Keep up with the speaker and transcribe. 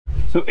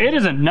So it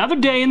is another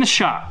day in the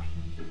shop,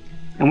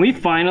 and we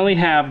finally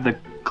have the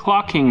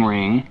clocking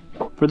ring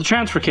for the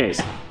transfer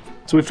case.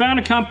 So we found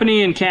a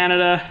company in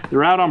Canada.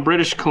 They're out on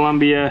British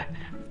Columbia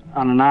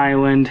on an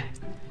island,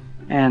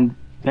 and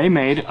they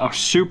made a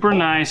super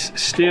nice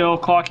steel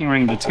clocking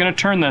ring that's gonna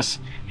turn this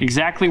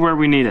exactly where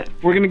we need it.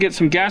 We're gonna get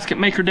some gasket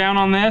maker down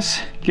on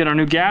this, get our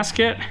new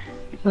gasket.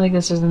 I feel like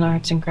this is an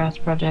arts and crafts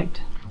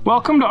project.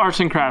 Welcome to Arts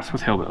and Crafts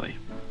with Hillbilly.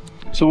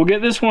 So we'll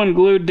get this one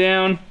glued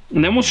down,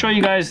 and then we'll show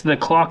you guys the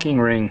clocking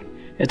ring.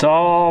 It's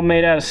all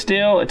made out of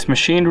steel. It's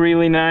machined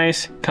really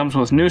nice. Comes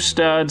with new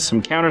studs,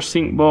 some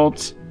countersink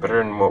bolts.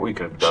 Better than what we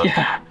could have done.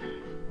 Yeah.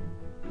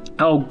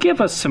 Oh, give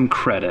us some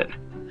credit.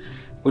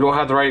 We don't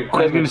have the right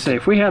equipment. I was gonna say,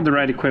 if we had the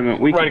right equipment,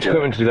 we could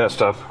to do that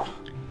stuff.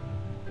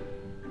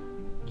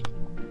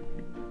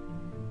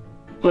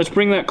 Let's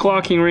bring that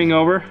clocking ring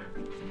over.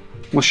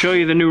 We'll show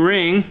you the new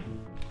ring.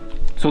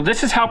 So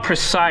this is how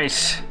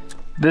precise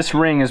this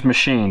ring is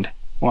machined.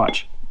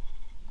 Watch.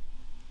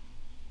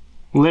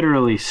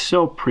 Literally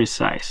so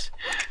precise.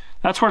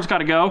 That's where it's got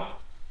to go.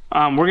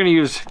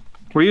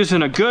 We're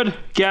using a good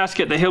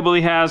gasket that Hillbilly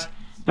has.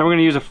 Then we're going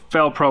to use a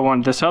Fel-Pro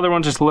one. This other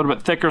one's just a little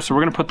bit thicker, so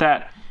we're going to put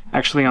that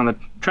actually on the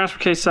transfer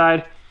case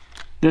side.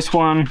 This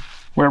one,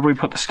 wherever we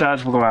put the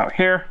studs, will go out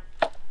here.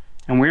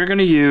 And we're going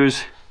to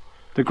use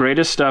the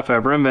greatest stuff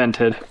ever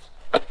invented,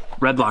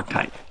 red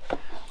Loctite,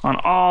 on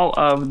all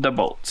of the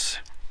bolts.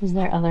 Is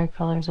there other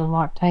colors of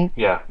Loctite?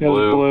 Yeah,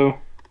 blue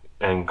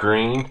and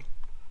green.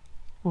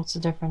 What's the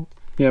difference?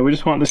 Yeah, we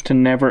just want this to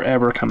never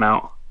ever come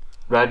out.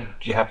 Red,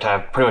 you have to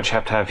have, pretty much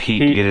have to have heat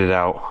to get it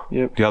out.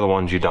 Yep. The other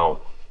ones you don't.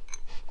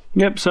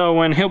 Yep, so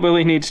when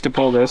Hillbilly needs to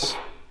pull this,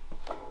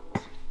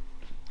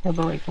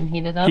 Hillbilly can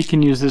heat it up. he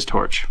can use this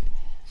torch.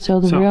 So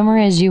the rumor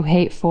is you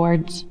hate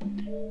Fords.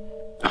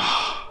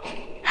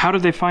 How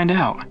did they find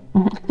out?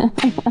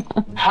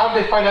 How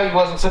did they find out he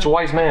wasn't such a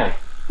wise man?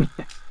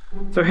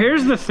 So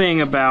here's the thing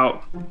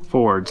about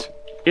Fords.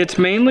 It's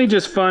mainly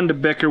just fun to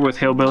bicker with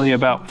Hillbilly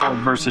about Ford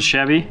versus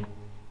Chevy.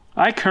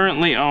 I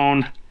currently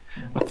own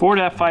a Ford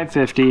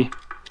F550.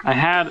 I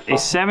had a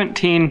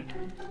 17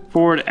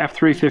 Ford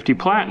F350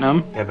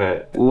 Platinum. I have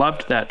a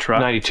Loved that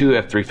truck. 92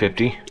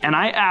 F350. And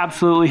I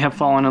absolutely have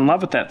fallen in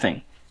love with that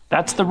thing.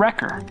 That's the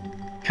wrecker,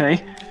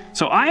 okay?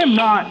 So I am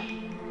not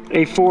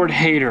a Ford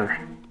hater.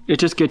 It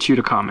just gets you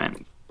to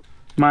comment.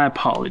 My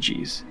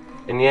apologies.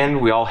 In the end,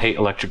 we all hate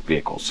electric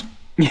vehicles.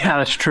 Yeah,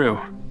 that's true.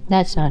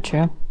 That's not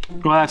true.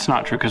 Well, that's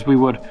not true, because we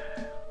would...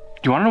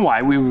 Do you want to know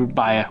why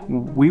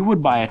we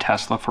would buy a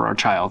Tesla for our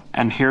child?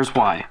 And here's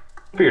why.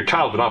 For your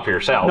child, but not for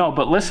yourself. No,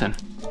 but listen.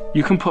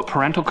 You can put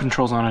parental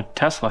controls on a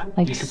Tesla.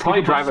 Like You can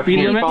probably drive it from speed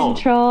your limit phone.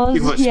 controls.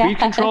 You can put speed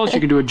controls. You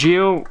can do a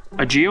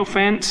geo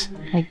fence.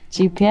 Like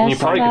GPS. And you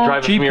probably could stuff.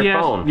 drive it from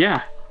your phone.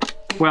 Yeah.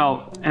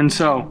 Well, and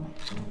so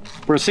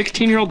for a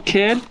 16-year-old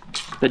kid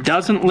that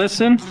doesn't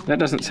listen, that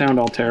doesn't sound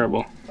all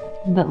terrible.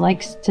 That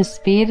likes to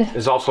speed.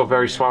 Is also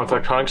very smart with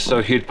electronics,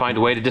 so he'd find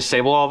a way to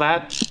disable all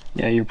that.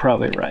 Yeah, you're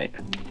probably right.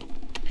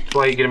 That's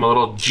why you get him a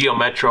little Geo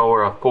Metro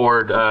or a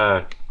Ford.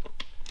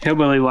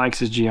 Hillbilly likes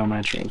his Geo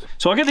Metros.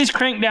 So I'll get these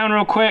cranked down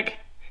real quick,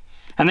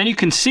 and then you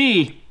can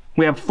see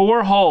we have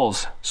 4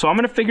 holes. So I'm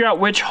gonna figure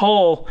out which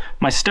hole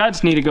my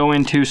studs need to go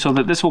into so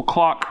that this will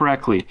clock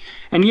correctly.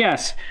 And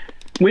yes,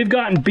 we've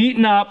gotten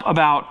beaten up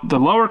about the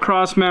lower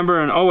cross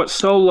member and oh, it's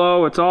so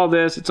low, it's all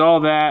this, it's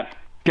all that.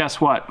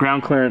 Guess what?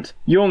 Ground clearance.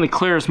 You only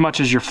clear as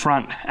much as your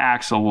front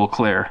axle will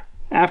clear.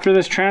 After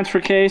this transfer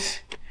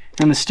case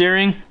and the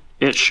steering,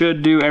 it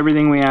should do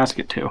everything we ask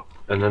it to.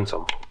 And then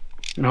some.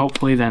 And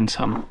hopefully then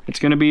some. It's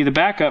gonna be the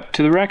backup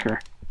to the wrecker.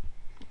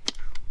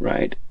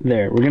 Right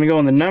there. We're gonna go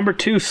in the number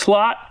 2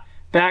 slot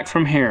back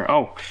from here.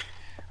 Oh,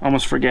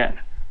 almost forget.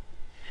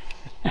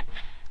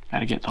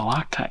 Gotta get the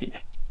Loctite.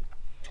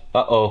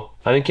 Uh-oh.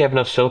 I think you have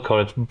enough silicone.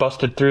 It's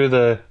busted through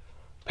the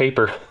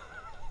paper.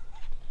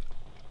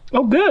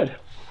 Oh, good.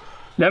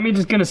 That means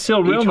it's gonna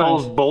seal real Each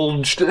hole's nice.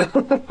 bulged.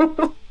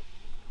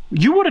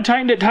 You would have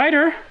tightened it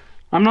tighter.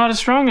 I'm not as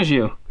strong as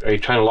you. Are you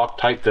trying to lock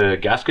tight the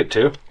gasket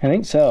too? I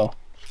think so.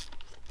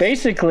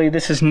 Basically,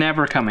 this is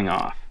never coming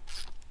off.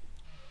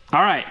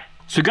 All right,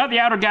 so we got the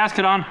outer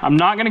gasket on. I'm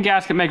not gonna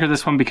gasket maker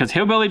this one because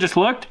Hillbilly just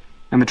looked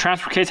and the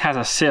transfer case has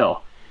a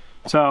sill.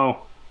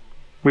 So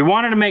we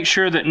wanted to make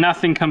sure that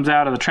nothing comes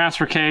out of the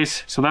transfer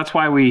case. So that's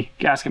why we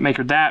gasket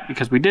makered that,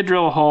 because we did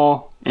drill a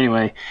hole.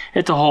 Anyway,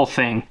 it's a whole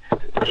thing.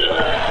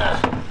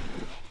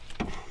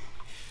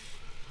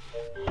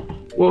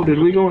 Whoa,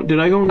 did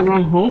I go in the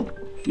wrong hole?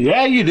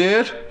 Yeah, you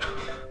did.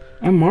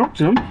 I marked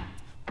them.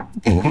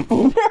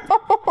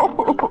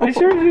 I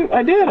seriously,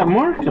 I did, I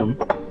marked them.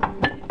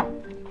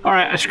 All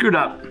right, I screwed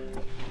up.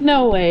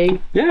 No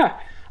way. Yeah,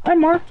 I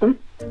marked them.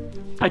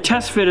 I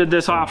test fitted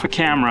this off a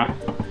camera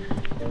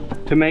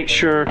to make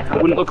sure I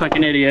wouldn't look like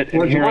an idiot. And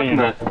Where'd you here I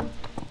mark am. that?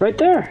 Right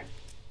there.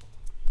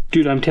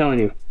 Dude, I'm telling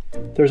you,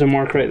 there's a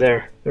mark right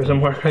there. There's a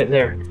mark right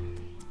there.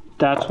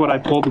 That's what I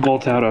pulled the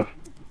bolt out of.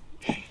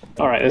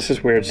 All right, this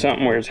is weird.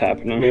 Something weird's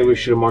happening. Maybe we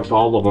should have marked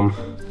all of them.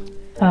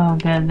 Oh,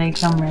 good. They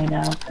come right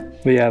out.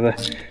 But yeah, the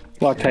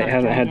Loctite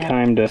hasn't had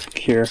time to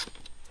cure.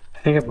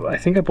 I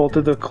think I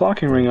bolted the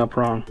clocking ring up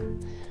wrong.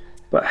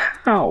 But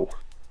how?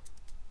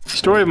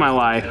 Story of my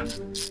life.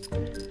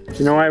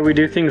 You know why we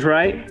do things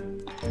right?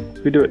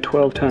 We do it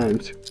 12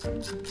 times.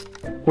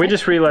 We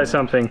just realized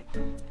something.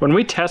 When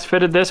we test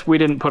fitted this, we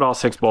didn't put all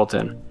 6 bolts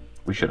in.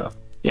 We should have.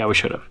 Yeah, we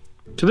should have.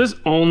 So this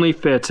only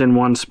fits in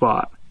one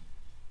spot.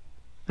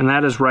 And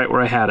that is right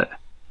where I had it.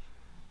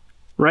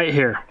 Right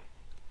here.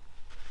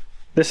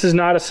 This is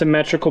not a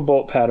symmetrical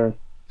bolt pattern.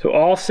 So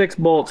all 6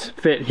 bolts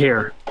fit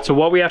here. So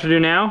what we have to do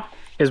now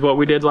is what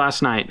we did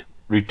last night.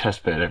 Retest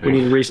fit it. We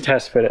need to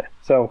retest fit it.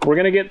 So we're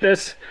gonna get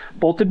this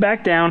bolted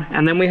back down,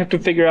 and then we have to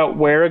figure out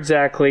where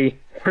exactly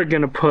we're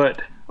gonna put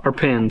our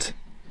pins.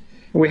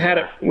 We had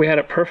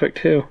it perfect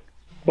too.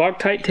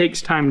 Loctite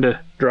takes time to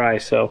dry,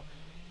 so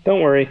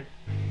don't worry.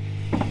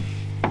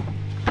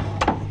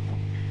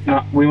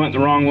 We went the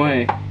wrong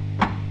way.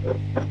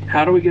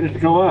 How do we get it to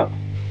go up?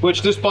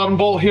 Which this bottom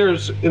bolt here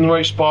is in the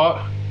right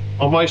spot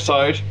on my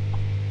side.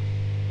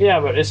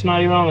 Yeah, but it's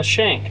not even on the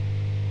shank.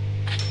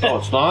 Oh,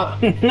 it's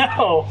not?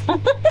 No.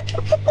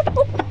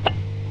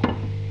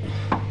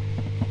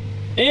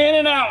 In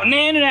and out, and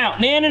in and out,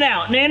 and in and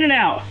out, and in and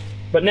out.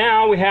 But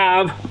now we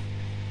have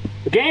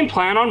a game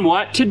plan on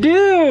what to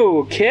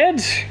do,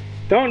 kids.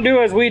 Don't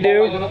do as we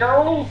do.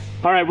 All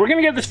right, we're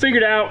gonna get this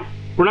figured out.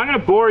 We're not gonna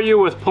bore you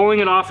with pulling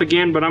it off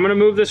again, but I'm gonna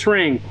move this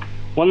ring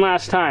one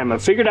last time.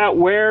 I've figured out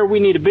where we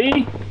need to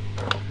be.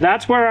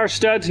 That's where our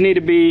studs need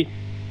to be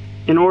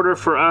in order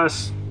for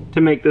us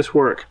to make this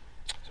work.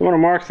 So I wanna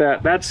mark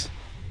that. That's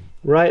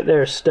right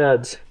there,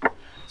 studs.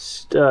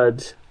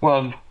 Studs.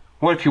 Well,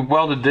 what if you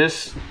welded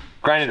this,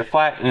 grinded it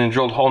flat, and then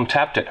drilled a hole and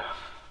tapped it?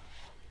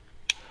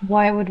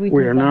 Why would we do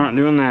We are that? not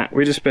doing that.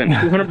 We just spent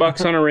 200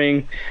 bucks on a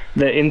ring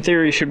that in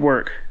theory should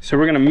work. So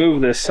we're gonna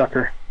move this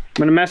sucker.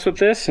 I'm gonna mess with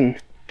this and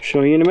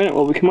show you in a minute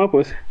what we come up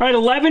with. All right,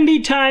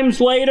 11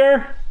 times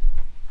later,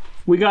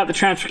 we got the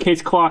transfer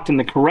case clocked in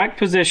the correct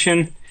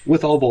position.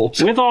 With all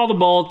bolts. With all the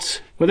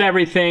bolts, with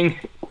everything.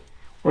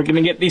 We're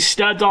gonna get these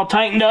studs all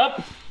tightened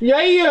up.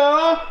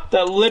 Yeah!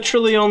 That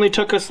literally only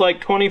took us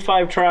like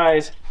 25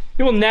 tries.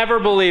 You will never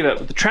believe it,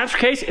 but the transfer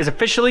case is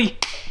officially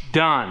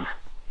done.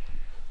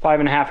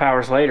 5.5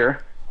 hours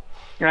later.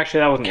 Actually,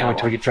 that wasn't Can't wait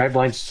till we get drive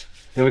lines.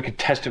 Then we could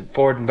test it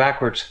forward and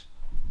backwards.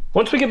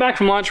 Once we get back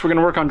from lunch, we're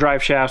gonna work on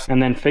drive shafts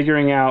and then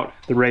figuring out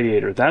the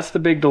radiator. That's the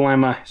big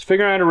dilemma, is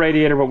figuring out a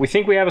radiator, but we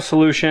think we have a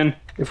solution.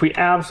 If we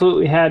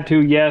absolutely had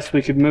to, yes,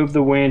 we could move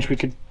the winch, we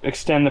could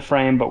extend the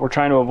frame, but we're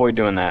trying to avoid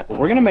doing that.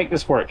 We're gonna make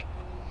this work,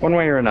 one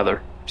way or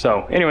another.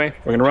 So anyway,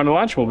 we're gonna run to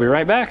lunch, we'll be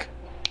right back.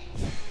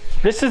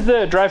 This is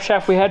the drive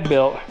shaft we had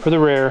built for the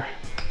rear.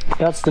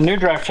 That's the new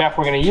drive shaft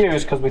we're gonna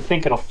use because we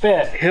think it'll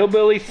fit.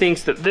 Hillbilly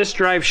thinks that this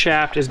drive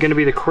shaft is gonna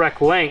be the correct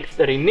length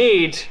that he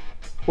needs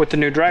with the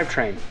new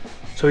drivetrain.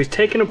 So he's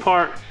taken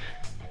apart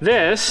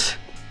this.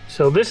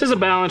 So this is a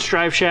balanced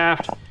drive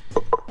shaft.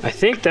 I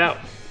think that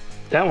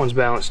one's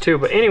balanced too.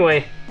 But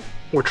anyway,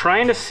 we're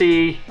trying to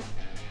see,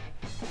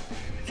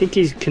 I think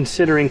he's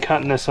considering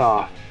cutting this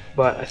off,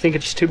 but I think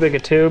it's too big a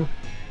tube.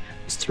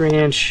 It's 3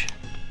 inch,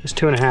 it's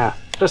 2.5.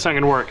 That's not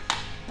gonna work.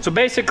 So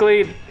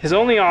basically, his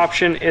only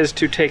option is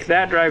to take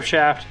that drive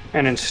shaft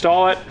and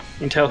install it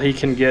until he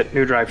can get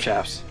new drive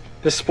shafts.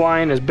 This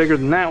spline is bigger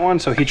than that one,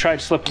 so he tried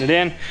slipping it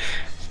in.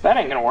 That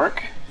ain't gonna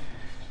work.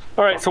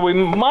 All right, so we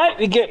might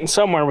be getting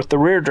somewhere with the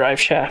rear drive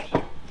shaft.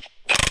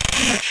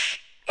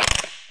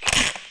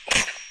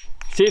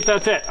 See if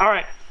that's it. All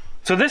right,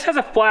 so this has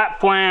a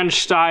flat flange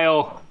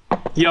style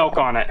yoke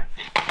on it.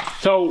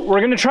 So we're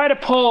gonna try to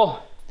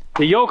pull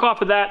the yoke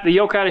off of that, the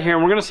yoke out of here,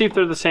 and we're gonna see if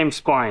they're the same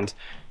splines.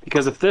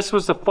 Because if this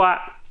was the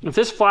if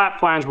this flat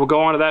flange will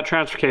go onto that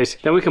transfer case,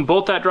 then we can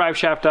bolt that drive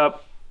shaft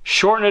up,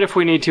 shorten it if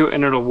we need to,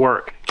 and it'll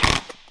work.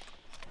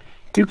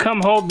 You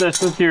come hold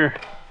this with your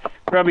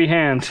grubby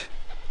hands.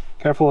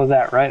 Careful of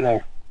that right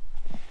there.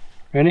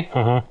 Ready?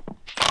 Uh-huh.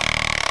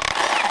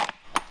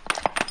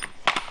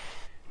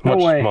 No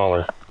Much way.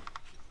 smaller.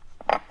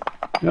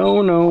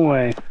 No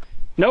way.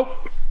 Nope.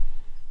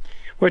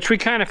 Which we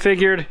kind of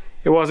figured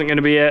it wasn't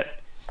gonna be it.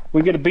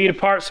 We gotta beat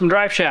apart some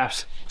drive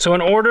shafts. So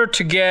in order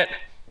to get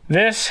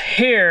this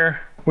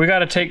here, we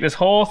gotta take this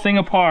whole thing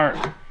apart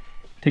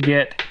to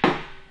get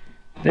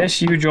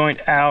this U-joint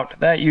out,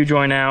 that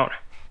U-joint out,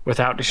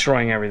 without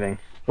destroying everything.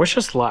 Wish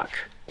us luck.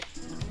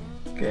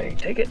 Okay,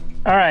 take it.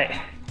 All right.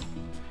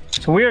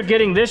 So we are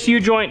getting this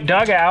U-joint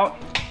dug out.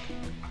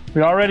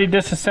 We already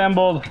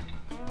disassembled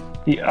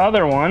the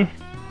other one.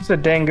 This is a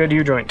dang good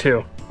U-joint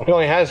too. It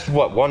only has,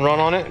 what, 1 run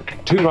on it?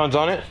 2 runs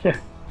on it? Yeah.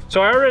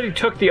 So I already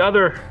took the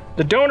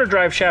donor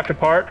drive shaft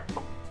apart,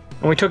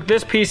 and we took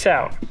this piece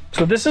out.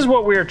 So this is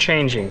what we are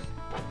changing.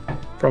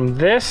 From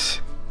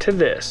this to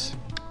this.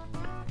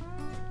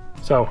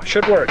 So,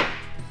 should work.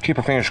 Keep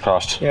our fingers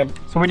crossed. Yep.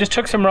 So we just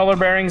took some roller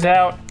bearings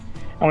out,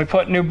 and we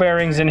put new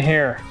bearings in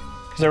here,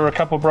 because there were a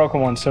couple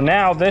broken ones. So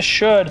now this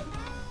should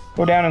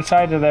go down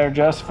inside of there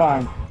just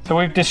fine. So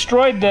we've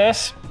destroyed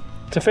this.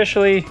 It's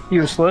officially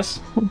useless.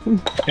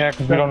 Yeah,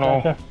 because we don't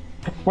know.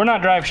 We're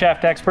not drive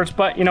shaft experts,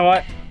 but you know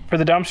what? For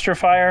the dumpster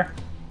fire,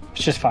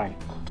 it's just fine.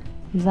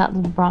 Is that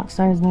the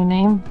Rockstar's new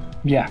name?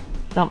 Yeah.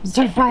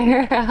 Dumpster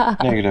fire.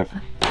 Negative.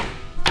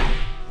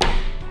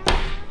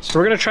 So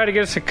we're gonna try to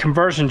get us a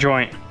conversion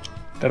joint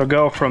that'll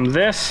go from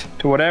this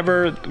to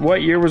whatever.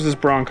 What year was this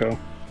Bronco?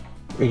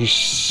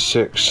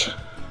 86.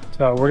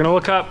 So we're gonna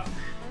look up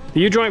the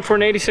U-joint for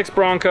an 86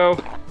 Bronco,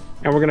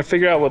 and we're gonna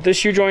figure out what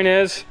this U-joint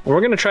is, and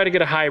we're gonna try to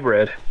get a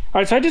hybrid.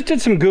 All right, so I just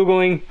did some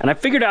Googling, and I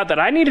figured out that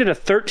I needed a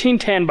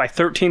 1310 by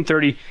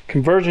 1330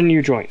 conversion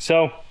U-joint.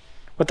 So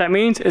what that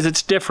means is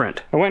it's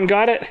different. I went and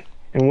got it,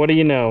 and what do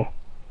you know?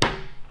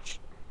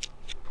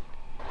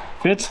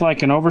 Fits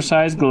like an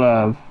oversized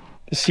glove.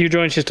 This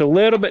U-joint's just a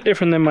little bit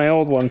different than my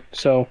old one,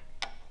 so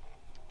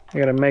I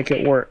gotta make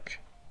it work.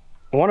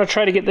 I wanna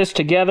try to get this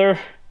together,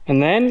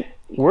 and then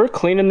we're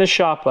cleaning the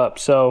shop up,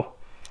 so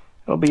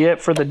that'll be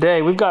it for the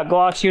day. We've got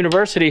Gloss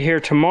University here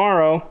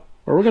tomorrow,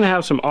 where we're gonna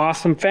have some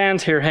awesome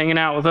fans here hanging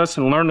out with us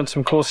and learning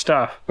some cool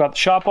stuff. Got the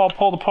shop all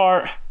pulled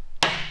apart.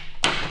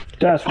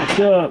 That's what's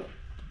up.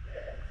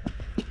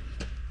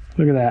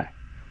 Look at that.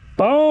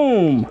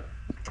 Boom!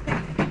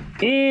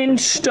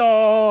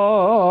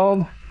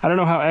 Installed. I don't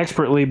know how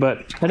expertly,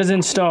 but that is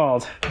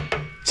installed.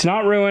 It's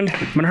not ruined.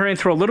 I'm gonna hurry and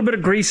throw a little bit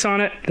of grease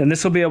on it. Then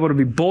this will be able to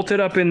be bolted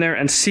up in there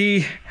and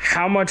see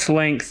how much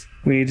length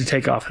we need to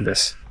take off of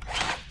this.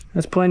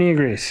 That's plenty of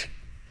grease.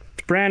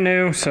 It's brand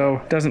new, so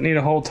it doesn't need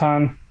a whole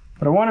ton.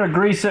 But I wanted to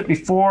grease it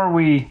before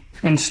we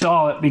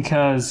install it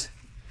because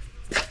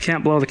you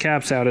can't blow the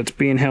caps out. It's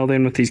being held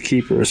in with these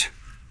keepers.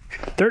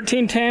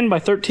 1310 by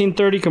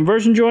 1330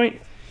 conversion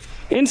joint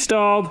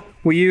installed.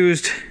 We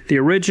used the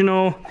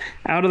original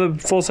out of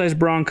the full-size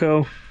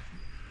Bronco.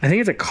 I think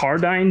it's a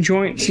cardine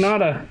joint. It's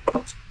not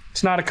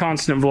a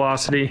constant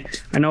velocity.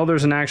 I know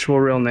there's an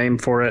actual real name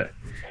for it.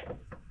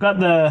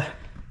 Got the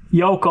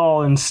yoke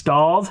all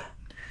installed.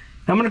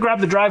 Now I'm gonna grab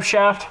the drive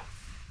shaft.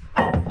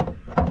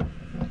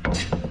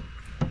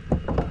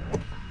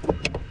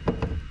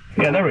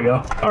 Yeah, there we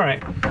go. All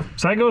right,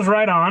 so that goes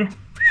right on.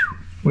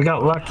 We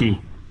got lucky.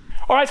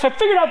 All right, so I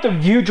figured out the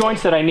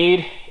U-joints that I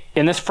need.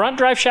 In this front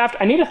drive shaft,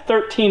 I need a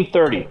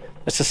 1330.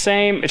 It's the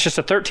same, it's just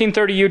a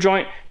 1330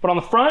 U-joint, but on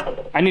the front,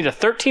 I need a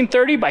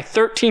 1330 by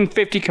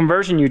 1350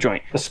 conversion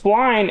U-joint. The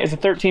spline is a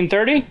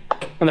 1330,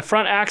 and the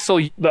front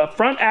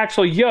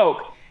axle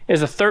yoke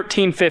is a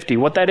 1350.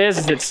 What that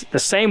is it's the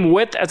same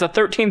width as a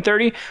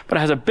 1330, but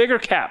it has a bigger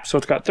cap, so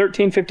it's got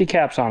 1350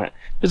 caps on it.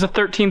 There's a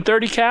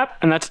 1330 cap,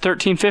 and that's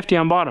 1350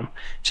 on bottom.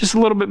 It's just a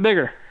little bit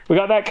bigger. We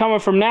got that coming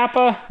from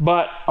Napa,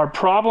 but our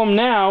problem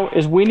now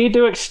is we need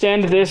to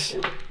extend this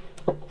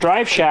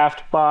drive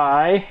shaft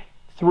by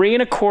 3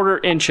 1/4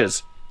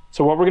 inches.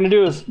 So what we're gonna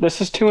do is, this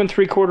is 2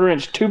 3/4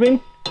 inch tubing.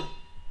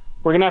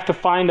 We're gonna have to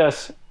find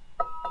us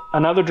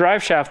another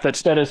drive shaft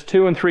that is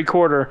 2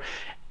 3/4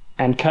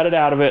 and cut it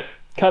out of it,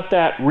 cut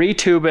that,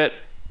 retube it,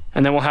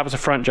 and then we'll have us a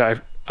front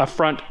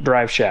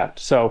drive shaft.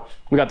 So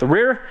we got the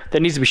rear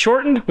that needs to be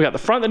shortened, we got the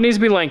front that needs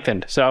to be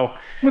lengthened. So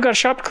we've got a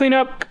shop to clean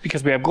up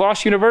because we have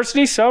Gloss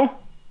University, so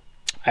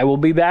I will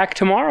be back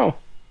tomorrow.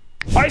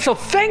 All right, so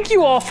thank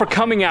you all for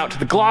coming out to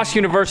the Gloss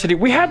University.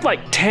 We had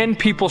like 10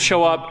 people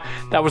show up.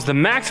 That was the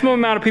maximum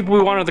amount of people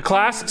we wanted in the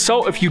class.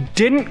 So if you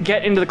didn't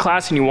get into the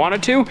class and you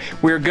wanted to,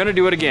 we're gonna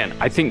do it again.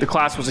 I think the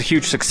class was a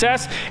huge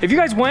success. If you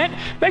guys went,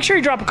 make sure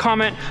you drop a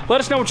comment. Let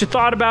us know what you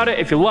thought about it,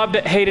 if you loved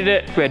it, hated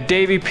it. We had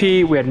Davey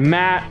P, we had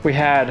Matt, we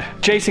had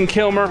Jason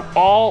Kilmer,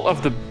 all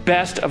of the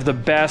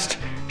best,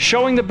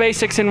 showing the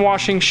basics in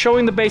washing,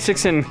 showing the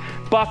basics in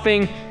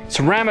buffing,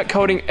 ceramic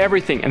coating,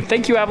 everything. And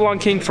thank you, Avalon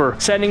King, for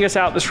sending us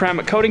out the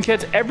ceramic coating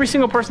kits. Every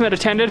single person that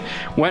attended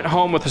went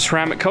home with a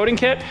ceramic coating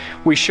kit.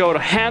 We showed a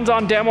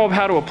hands-on demo of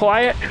how to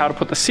apply it, how to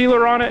put the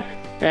sealer on it,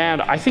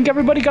 and I think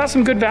everybody got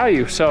some good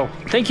value. So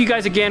thank you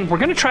guys again. We're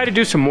gonna try to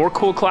do some more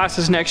cool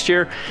classes next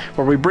year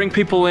where we bring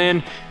people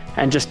in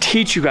and just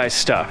teach you guys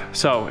stuff.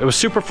 So it was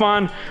super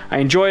fun. I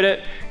enjoyed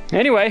it.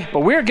 Anyway,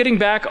 but we're getting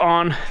back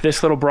on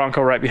this little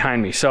Bronco right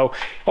behind me. So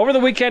over the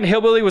weekend,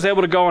 Hillbilly was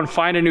able to go and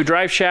find a new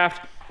drive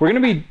shaft. We're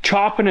gonna be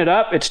chopping it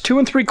up. It's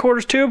 2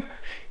 3/4 tube.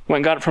 Went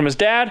and got it from his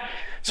dad.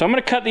 So I'm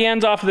gonna cut the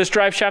ends off of this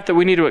drive shaft that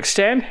we need to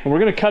extend, and we're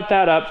gonna cut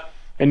that up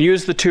and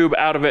use the tube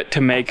out of it to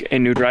make a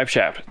new drive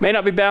shaft. May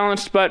not be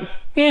balanced, but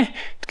it's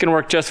gonna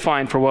work just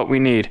fine for what we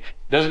need.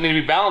 Doesn't need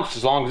to be balanced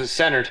as long as it's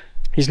centered.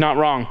 He's not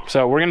wrong.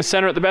 So we're gonna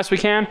center it the best we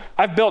can.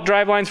 I've built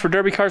drive lines for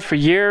derby cars for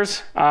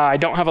years. I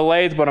don't have a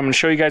lathe, but I'm gonna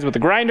show you guys with the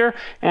grinder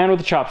and with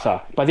the chop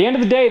saw. By the end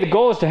of the day, the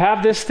goal is to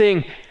have this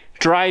thing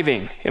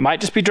driving. It might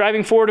just be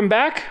driving forward and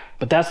back,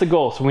 but that's the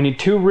goal. So we need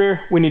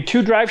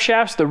two drive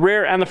shafts, the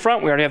rear and the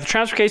front. We already have the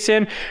transfer case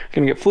in. We're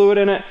gonna get fluid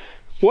in it.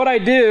 What I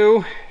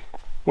do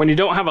when you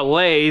don't have a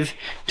lathe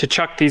to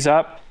chuck these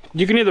up,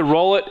 you can either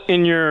roll it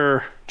in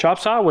your chop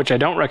saw, which I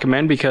don't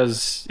recommend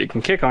because it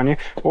can kick on you,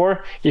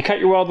 or you cut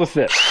your weld with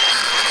this.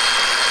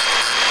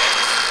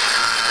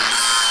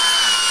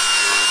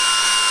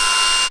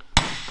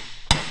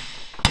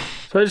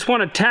 So I just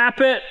want to tap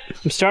it.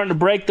 I'm starting to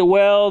break the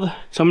weld,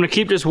 so I'm going to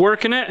keep just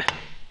working it.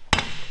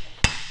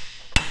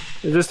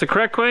 Is this the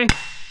correct way?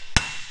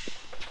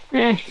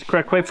 It's the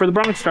correct way for the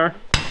Bronx Star.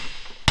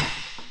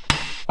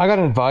 I got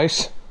an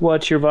advice.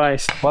 What's your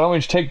vice? Why don't we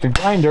just take the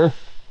grinder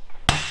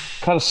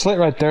Cut a slit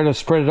right there to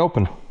spread it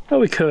open. Oh,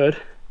 we could,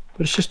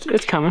 but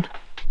it's coming.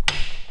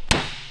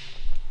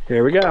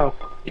 Here we go.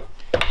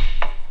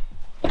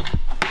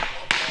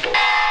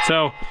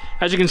 So,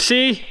 as you can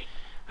see,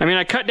 I mean,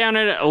 I cut down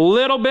it a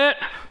little bit,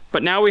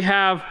 but now we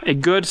have a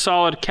good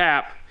solid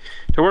cap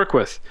to work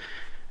with.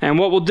 And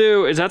what we'll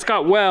do is that's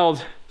got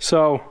weld,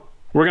 so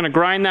we're gonna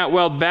grind that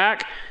weld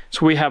back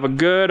so we have a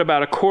good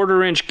about a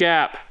 1/4 inch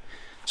gap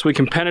so we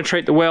can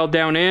penetrate the weld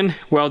down in,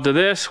 weld to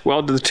this,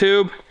 weld to the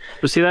tube.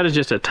 But see, that is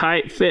just a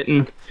tight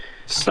fitting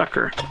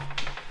sucker.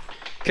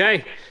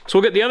 Okay, so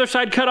we'll get the other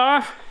side cut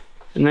off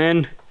and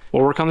then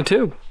we'll work on the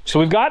tube. So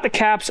we've got the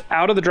caps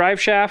out of the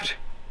drive shaft.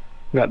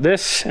 We've got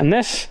this and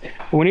this.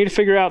 But we need to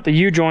figure out the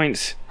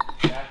U-joints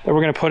that we're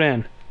gonna put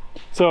in.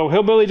 So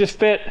Hillbilly just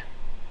fit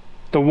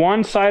the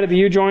one side of the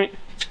U-joint.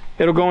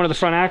 It'll go into the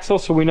front axle,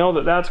 so we know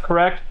that that's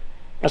correct.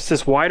 That's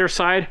this wider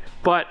side,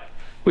 but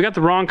we got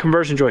the wrong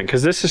conversion joint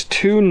because this is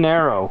too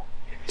narrow.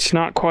 It's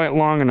not quite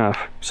long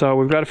enough. So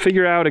we've got to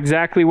figure out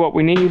exactly what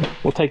we need.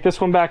 We'll take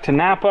this one back to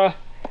Napa.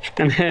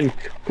 And then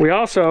we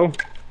got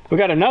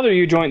another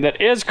U-joint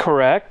that is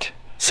correct.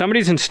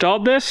 Somebody's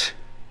installed this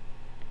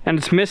and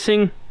it's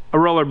missing a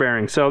roller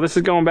bearing. So this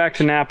is going back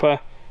to Napa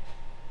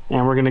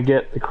and we're gonna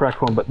get the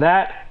correct one. But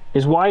that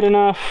is wide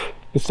enough.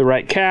 It's the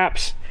right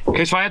caps.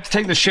 Okay, so I have to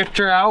take the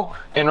shifter out,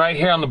 and right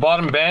here on the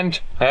bottom bend,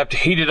 I have to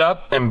heat it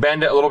up and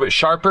bend it a little bit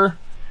sharper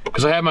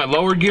because I have my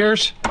lower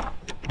gears,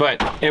 but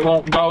it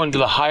won't go into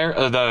the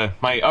higher,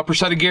 my upper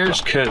set of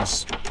gears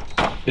because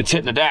it's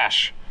hitting the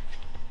dash.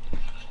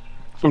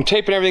 I'm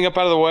taping everything up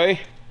out of the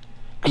way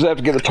because I have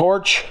to get a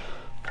torch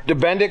to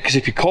bend it, because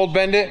if you cold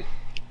bend it,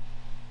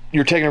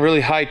 you're taking a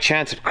really high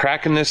chance of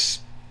cracking this,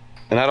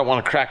 and I don't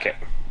want to crack it.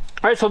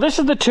 All right, so this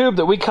is the tube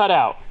that we cut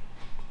out.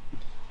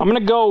 I'm gonna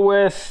go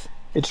with,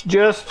 it's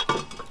just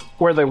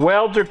where the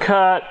welds are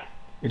cut,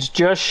 it's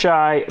just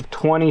shy of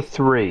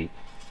 23.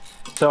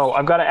 So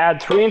I've got to add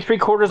 3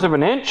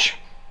 3/4 inch.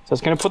 So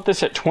it's gonna put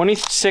this at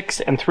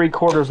 26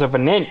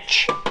 3/4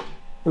 inch.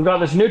 We've got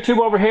this new tube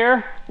over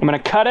here. I'm gonna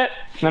cut it,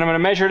 and then I'm gonna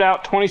measure it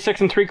out 26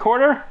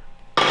 3/4,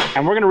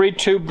 and we're gonna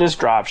retube this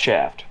drive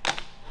shaft.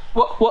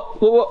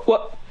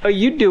 What are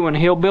you doing,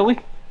 Hillbilly?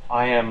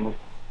 I am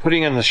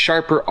putting in the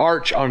sharper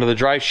arch onto the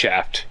drive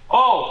shaft.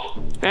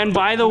 Oh, and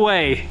by the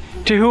way,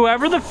 to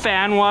whoever the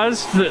fan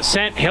was that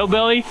sent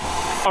Hillbilly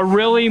a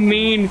really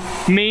mean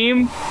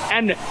meme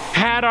and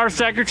had our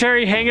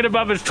secretary hang it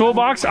above his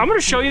toolbox, I'm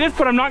gonna show you this,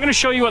 but I'm not gonna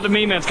show you what the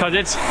meme is because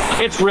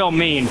it's real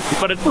mean,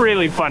 but it's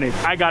really funny.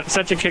 I got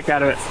such a kick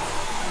out of it.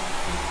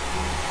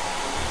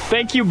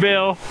 Thank you,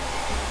 Bill.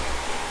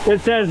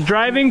 It says,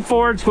 driving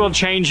Fords will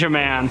change a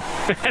man.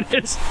 And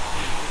it's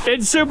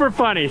super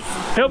funny.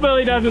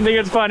 Hillbilly doesn't think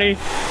it's funny,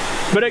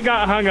 but it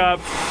got hung up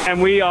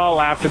and we all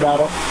laughed about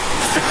it.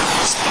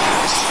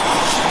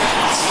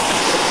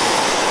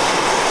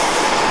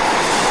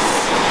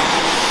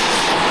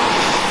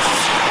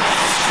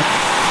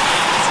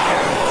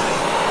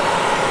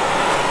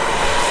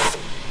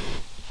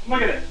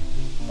 Look at it.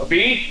 A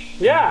bee?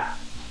 Yeah.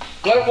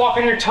 Let it walk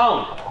on your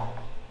tongue.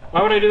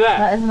 Why would I do that?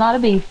 That is not a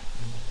bee.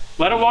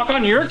 Let it walk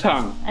on your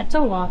tongue. That's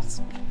a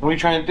wasp. What are you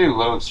trying to do?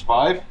 Let it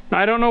survive?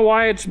 I don't know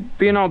why it's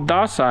being all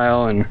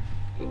docile and...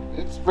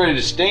 It's ready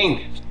to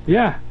sting.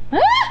 Yeah.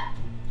 Ah!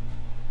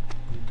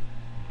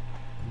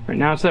 Right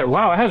now it's there.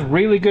 Wow, it has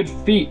really good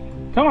feet.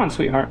 Come on,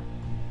 sweetheart.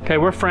 Okay,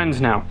 we're friends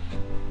now.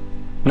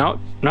 No.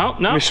 Let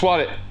me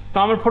swat it.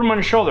 No, I'm gonna put him on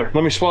your shoulder.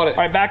 Let me swat it.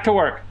 All right, back to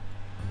work.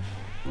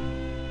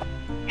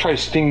 Try to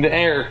sting the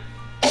air.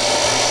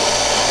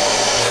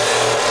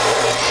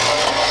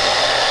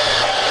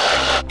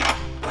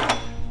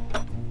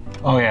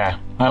 Oh yeah,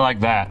 I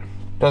like that.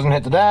 Doesn't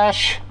hit the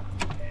dash,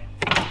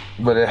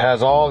 but it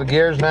has all the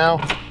gears now.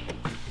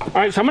 All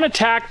right, so I'm gonna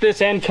tack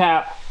this end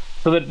cap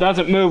so that it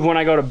doesn't move when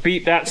I go to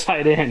beat that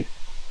side in.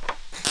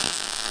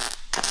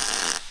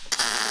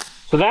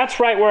 So that's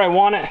right where I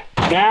want it.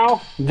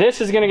 Now, this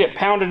is gonna get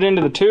pounded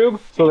into the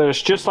tube so that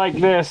it's just like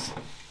this,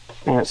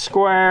 and it's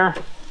square,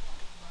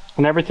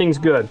 and everything's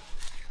good.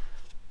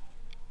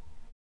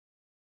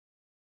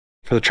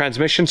 For the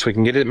transmission, so we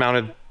can get it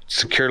mounted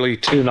securely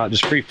too, not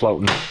just free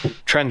floating.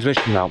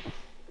 Transmission mount.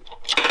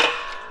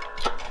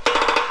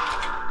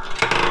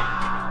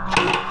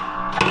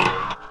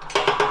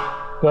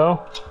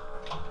 Go.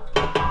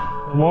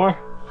 One more.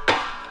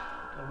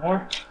 One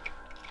more.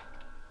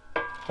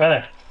 Right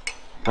there.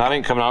 That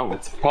ain't coming out.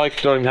 Probably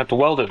don't even have to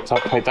weld it. That's how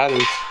tight that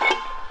is.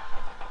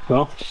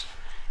 Well,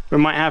 we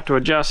might have to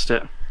adjust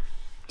it.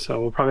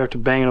 So we'll probably have to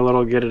bang it a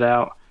little to get it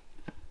out.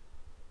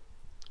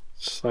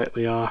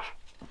 Slightly off.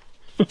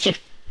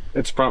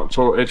 It's front,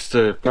 so it's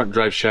the front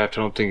drive shaft.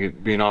 I don't think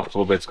it being off a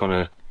little bit's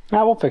gonna.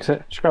 Now we'll fix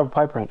it. Just grab a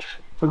pipe wrench.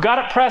 We've got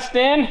it pressed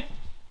in.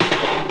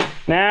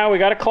 Now we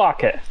got to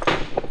clock it.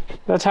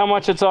 That's how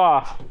much it's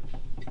off.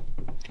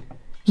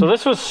 So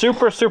this was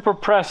super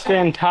pressed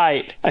in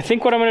tight. I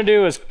think what I'm gonna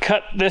do is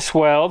cut this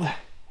weld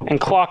and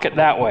clock it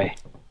that way.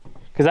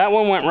 Because that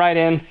one went right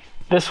in.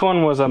 This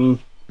one was a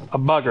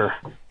bugger.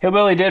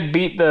 Hillbilly did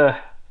beat the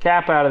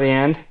cap out of the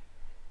end.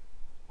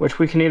 which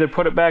we can either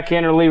put it back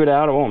in or leave it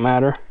out. It won't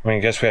matter. I mean,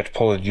 I guess we have to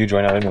pull the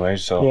U-joint out anyway,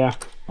 so Yeah.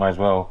 might as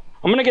well.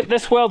 I'm gonna get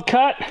this weld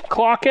cut,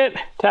 clock it,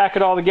 tack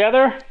it all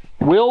together,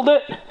 weld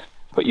it,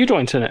 put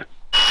U-joints in it.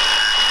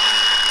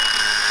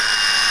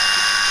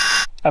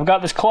 I've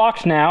got this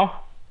clocked now.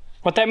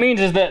 What that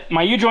means is that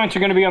my U-joints are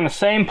gonna be on the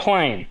same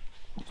plane.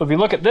 So if you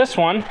look at this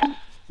one,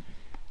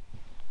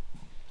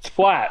 it's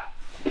flat.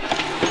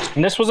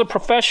 And this was a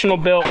professional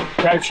built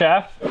drive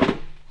shaft.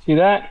 See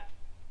that?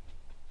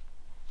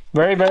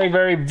 Very, very,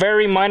 very,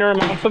 very minor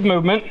amounts of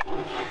movement.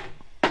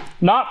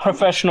 Not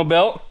professional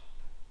built.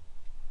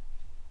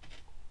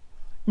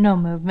 No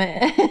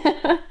movement.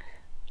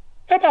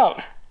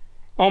 About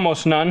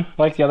almost none,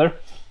 like the other.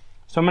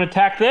 So I'm gonna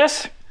tack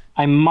this.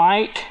 I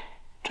might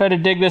try to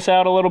dig this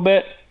out a little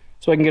bit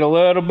so I can get a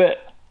little bit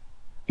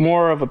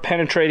more of a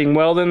penetrating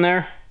weld in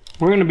there.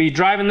 We're gonna be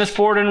driving this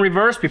forward in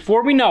reverse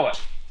before we know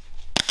it.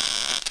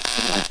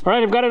 All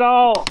right, I've got it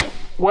all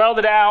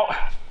welded out.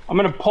 I'm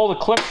gonna pull the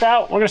clips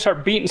out. We're gonna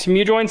start beating some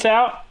U-joints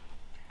out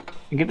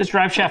and get this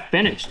drive shaft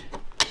finished.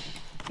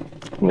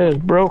 It is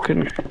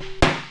broken.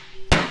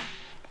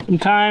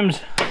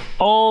 Sometimes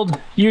old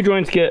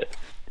U-joints get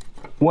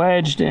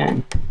wedged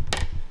in.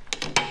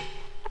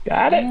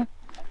 Got it?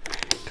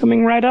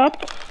 Coming right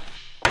up.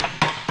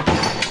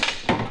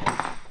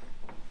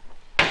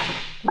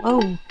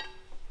 Oh.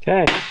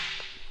 Okay,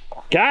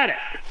 got it.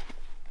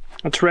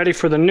 That's ready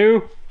for the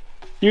new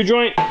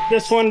U-joint.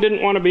 This one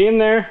didn't want to be in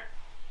there,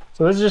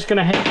 so this is just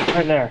gonna hang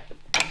right there.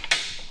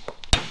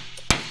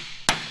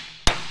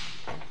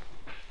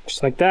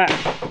 Just like that.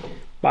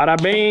 Bada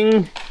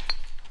bing.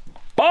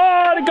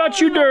 Oh, it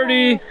got you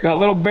dirty. Got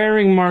little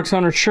bearing marks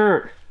on her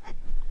shirt.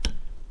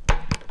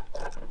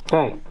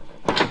 Okay,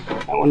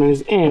 that one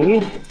is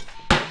in.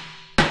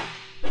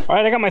 All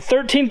right, I got my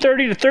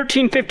 1330 to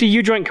 1350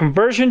 U-joint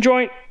conversion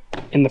joint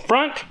in the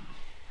front.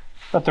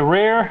 Got the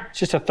rear, it's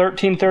just a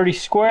 1330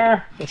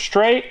 square, it's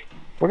straight.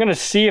 We're gonna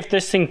see if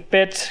this thing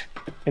fits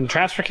in the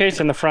transfer case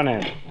in the front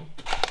end.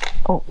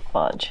 Oh,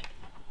 fudge.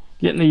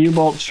 Getting the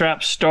U-bolt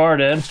strap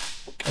started.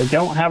 I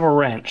don't have a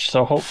wrench,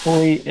 so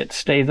hopefully it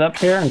stays up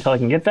here until I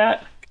can get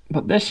that.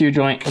 But this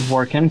U-joint is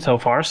working so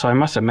far, so I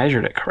must have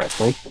measured it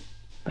correctly.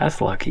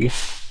 That's lucky.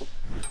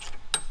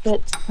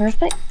 It's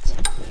perfect.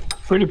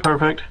 Pretty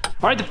perfect.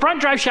 All right, the front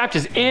drive shaft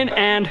is in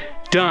and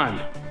done.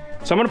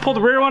 So I'm gonna pull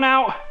the rear one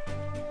out.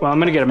 Well, I'm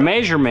gonna get a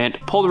measurement,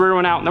 pull the rear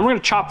one out, and then we're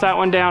gonna chop that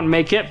one down,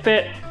 make it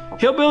fit.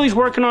 Hillbilly's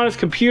working on his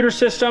computer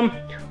system.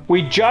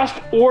 We just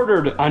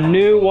ordered a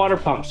new water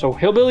pump. So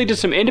Hillbilly did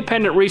some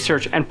independent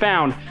research and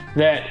found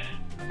that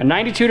a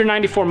 92 to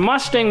 94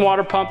 Mustang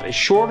water pump is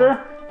shorter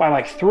by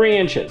like 3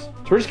 inches. So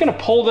we're just gonna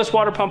pull this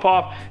water pump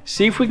off,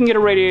 see if we can get a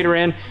radiator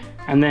in,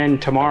 and then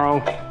tomorrow,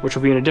 which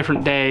will be in a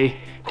different day,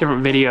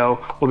 different video,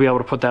 we'll be able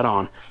to put that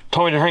on.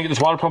 Told me to hurry and get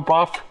this water pump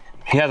off.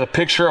 He has a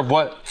picture of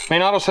what,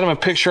 Main Auto sent him a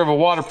picture of a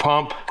water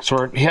pump.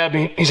 So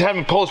he's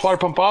having me pull this water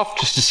pump off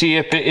just to see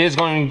if it is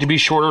going to be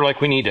shorter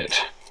like we need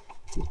it.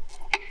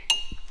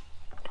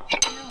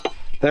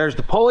 There's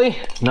the pulley.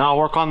 Now I'll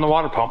work on the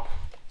water pump.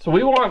 So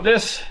we want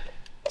this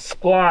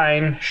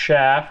spline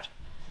shaft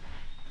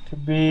to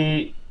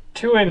be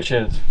 2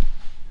 inches.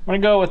 I'm gonna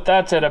go with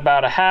that's at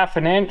about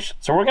 1/2 inch.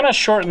 So we're gonna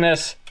shorten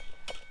this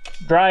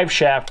drive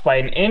shaft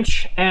by 1.5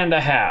 inches.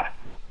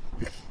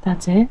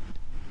 That's it?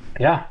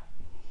 Yeah.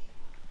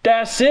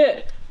 That's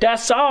it.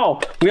 That's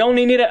all. We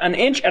only need it 1.5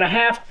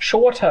 inches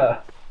shorter.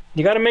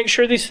 You gotta make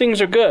sure these things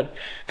are good,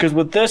 because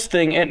with this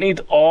thing, it needs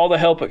all the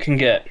help it can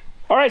get.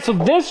 All right, so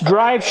this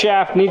drive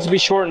shaft needs to be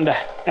shortened to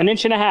 1.5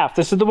 inches.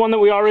 This is the one that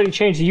we already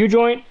changed the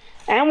U-joint,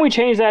 and we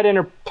changed that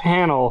inner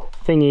panel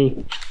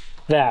thingy,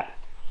 that,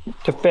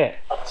 to fit.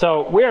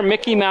 So we are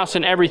Mickey Mouse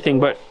and everything,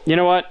 but you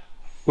know what?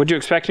 Would you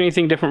expect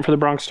anything different for the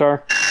Bronx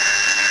Star?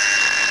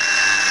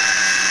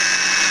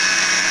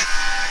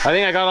 I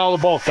think I got all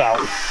the bolts out.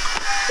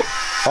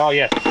 Oh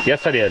yes,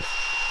 yes I did.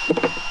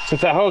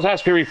 Since that hose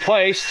has to be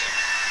replaced,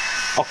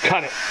 I'll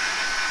cut it.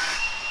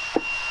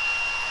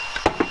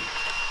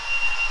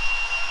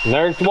 And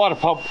there's the water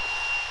pump.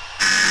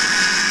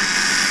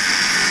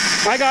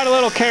 I got a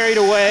little carried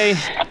away,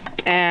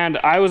 and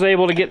I was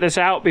able to get this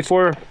out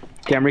before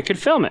Camry could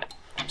film it.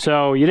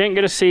 So you didn't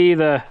get to see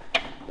the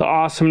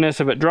awesomeness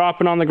of it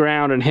dropping on the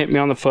ground and hit me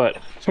on the foot.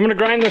 So I'm gonna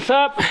grind this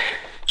up,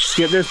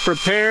 get this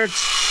prepared.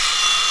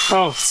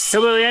 Oh,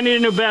 Hillbilly, I need a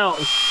new belt.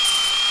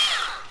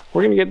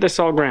 We're gonna get this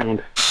all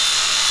ground.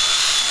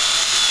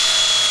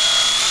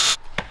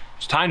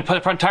 It's time to put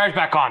the front tires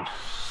back on.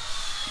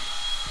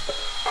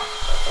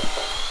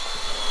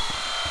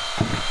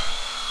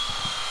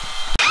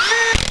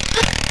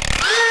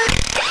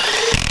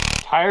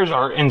 Tires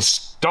are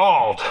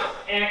installed.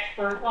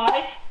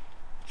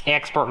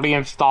 Expertly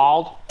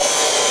installed.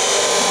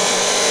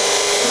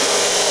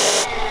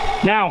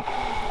 Now,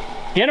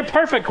 in a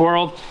perfect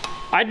world,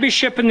 I'd be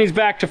shipping these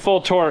back to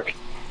full torque,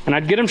 and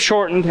I'd get them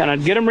shortened, and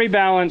I'd get them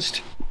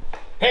rebalanced.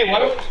 Hey, why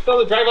don't we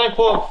fill the driveline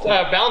full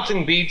of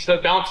balancing beads to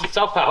balance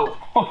itself out?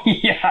 Oh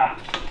yeah.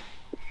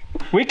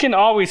 We can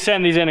always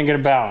send these in and get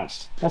them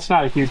balanced. That's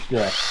not a huge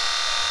deal.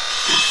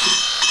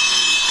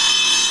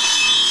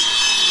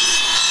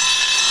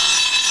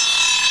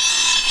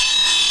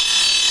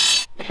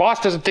 Boss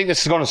doesn't think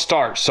this is gonna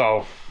start,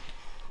 so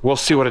we'll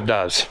see what it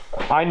does.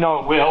 I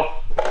know it will.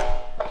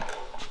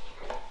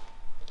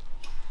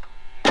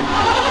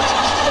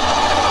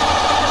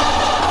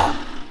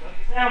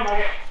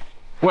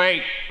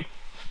 Wait.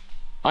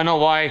 I know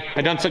why.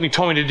 I done something you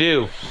told me to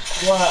do.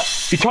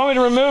 What? You told me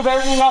to remove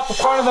everything off the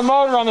front of the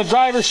motor on the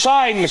driver's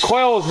side, and the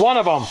coil was one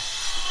of them.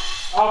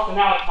 Oh, so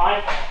now it's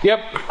mine? Yep.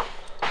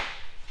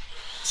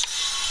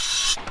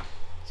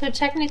 So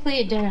technically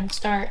it didn't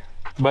start.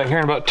 But here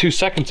in about 2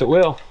 seconds it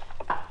will.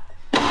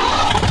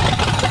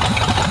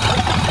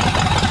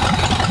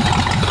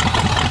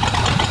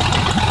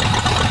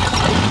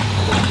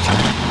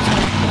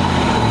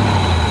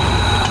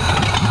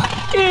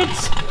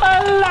 It's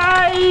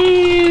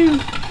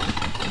alive!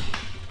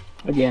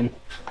 Again.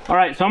 All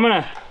right, so I'm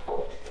gonna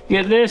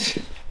get this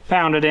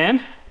pounded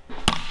in.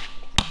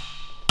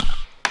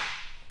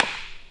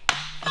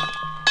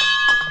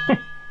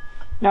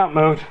 Now it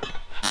moved.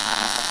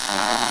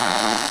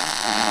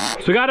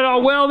 So we got it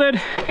all welded.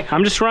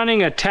 I'm just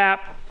running a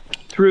tap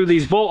through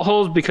these bolt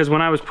holes because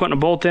when I was putting a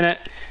bolt in it,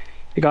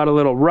 it got a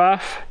little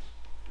rough.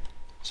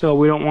 So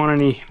we don't want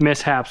any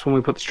mishaps when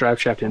we put this drive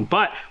shaft in.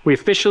 But we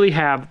officially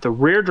have the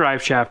rear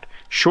drive shaft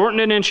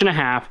shortened 1.5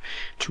 inches.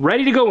 It's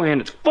ready to go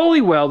in. It's fully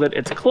welded.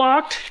 It's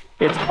clocked.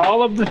 It's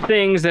all of the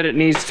things that it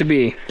needs to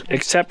be,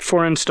 except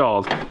for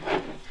installed.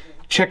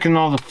 Checking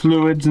all the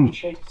fluids and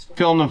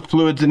filling the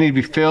fluids that need to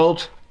be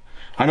filled.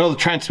 I know the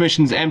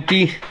transmission's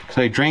empty because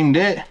I drained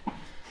it.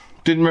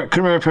 Couldn't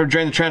remember if I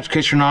drained the transfer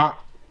case or not.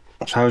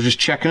 So I was just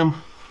checking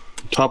them,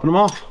 topping them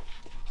off.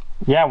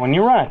 Yeah, when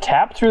you run a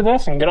tap through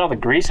this and get all the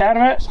grease out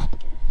of it,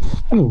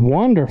 that's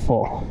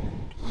wonderful.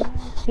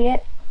 See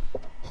it?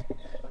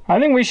 I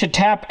think we should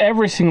tap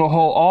every single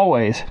hole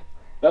always.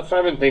 That's what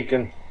I've been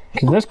thinking.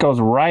 Because this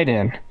goes right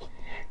in.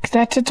 Because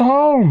that's its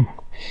home.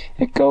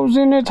 It goes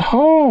in its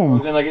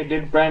home. Then like it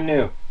did brand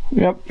new.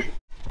 Yep.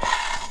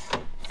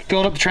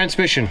 Filling up the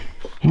transmission.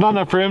 Not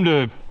enough for him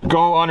to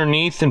go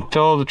underneath and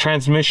fill the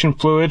transmission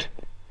fluid,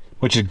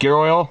 which is gear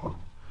oil.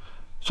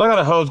 So I got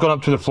a hose going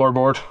up to the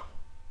floorboard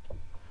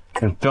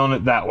and filling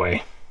it that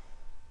way.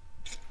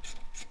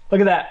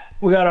 Look at that.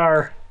 We got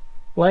our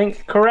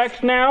length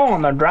correct now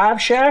on the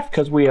drive shaft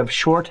because we have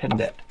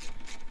shortened it.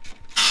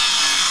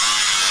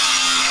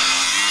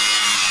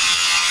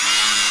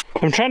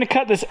 I'm trying to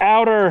cut this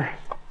outer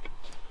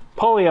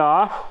pulley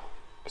off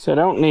because I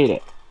don't need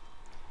it.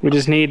 We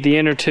just need the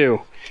inner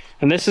two.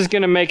 And this is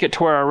going to make it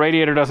to where our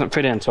radiator doesn't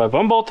fit in. So I've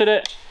unbolted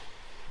it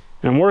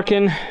and I'm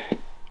working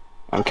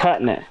on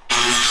cutting it.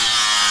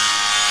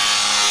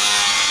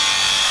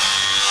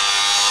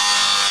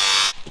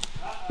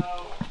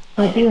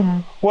 What do you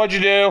have? What'd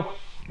you do?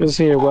 Just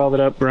need to weld it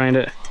up, grind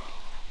it.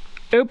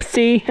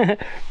 Oopsie.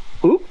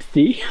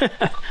 Oopsie.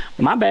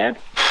 My bad.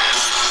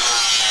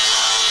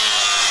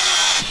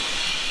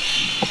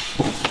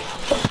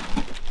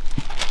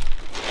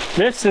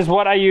 This is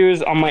what I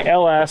use on my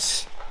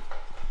LS.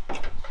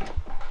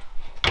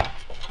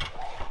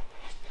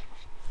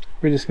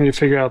 We just need to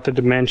figure out the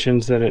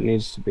dimensions that it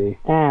needs to be.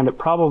 And they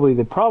probably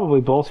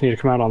both need to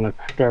come out on the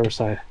driver's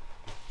side.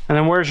 And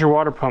then where's your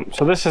water pump?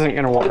 So this isn't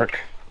gonna work.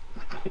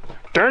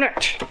 Darn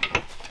it!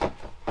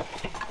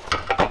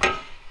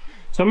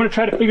 So I'm gonna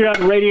try to figure out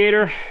the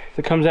radiator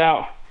that comes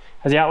out.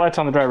 Has the outlets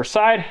on the driver's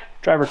side,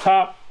 driver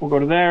top, we'll go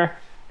to there,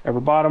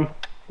 driver bottom,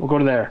 we'll go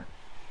to there.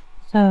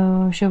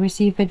 So should we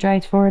see if it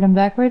drives forward and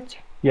backwards?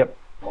 Yep.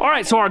 All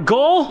right, so our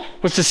goal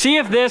was to see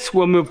if this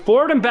will move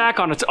forward and back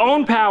on its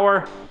own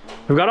power.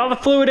 We've got all the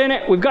fluid in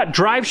it, we've got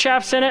drive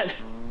shafts in it.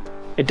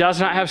 It does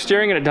not have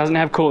steering and it doesn't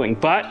have cooling,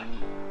 but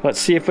let's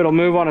see if it'll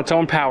move on its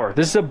own power.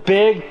 This is a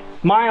big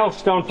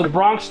milestone for the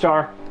Bronx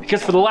Star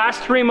because for the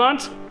last 3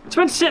 months, it's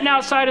been sitting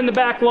outside in the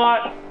back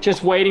lot,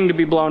 just waiting to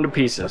be blown to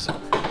pieces.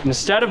 And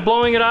instead of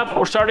blowing it up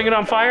or starting it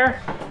on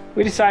fire,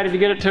 we decided to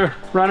get it to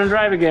run and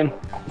drive again.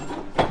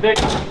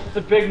 It's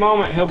a big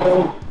moment,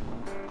 Hillbilly.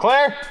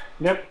 Claire?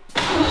 Yep.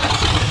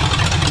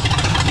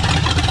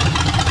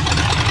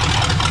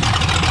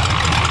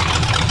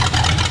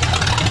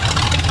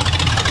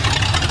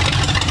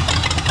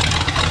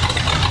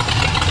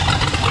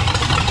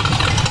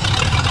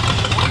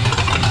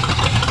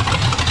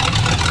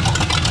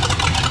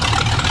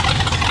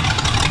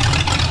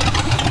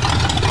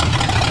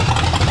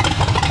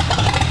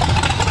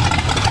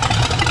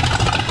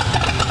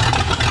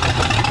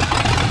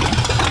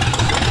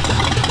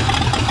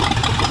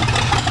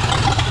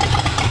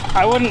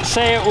 I wouldn't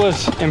say it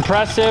was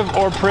impressive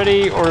or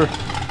pretty or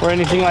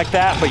anything like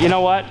that, but you know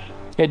what?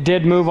 It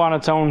did move on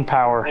its own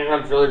power. It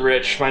runs really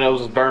rich. My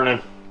nose is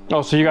burning.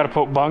 Oh, so you got to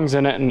put bungs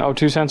in it and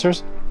O2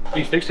 sensors?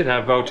 These things didn't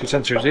have O2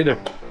 sensors either.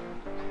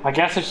 I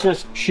guess it's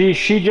just, she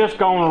just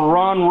gonna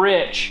run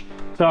rich.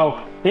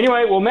 So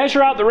anyway, we'll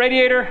measure out the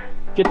radiator,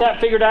 get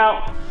that figured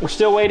out. We're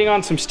still waiting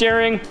on some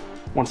steering.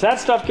 Once that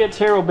stuff gets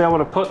here, we'll be able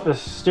to put the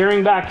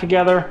steering back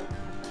together.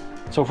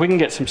 So if we can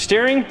get some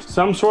steering,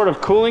 some sort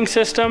of cooling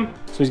system,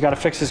 so he's got to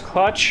fix his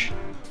clutch.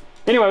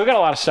 Anyway, we got a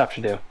lot of stuff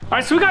to do. All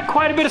right, so we got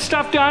quite a bit of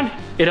stuff done.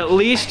 It at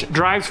least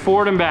drives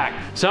forward and back.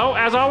 So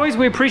as always,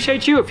 we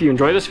appreciate you. If you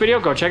enjoy this video,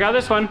 go check out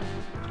this one.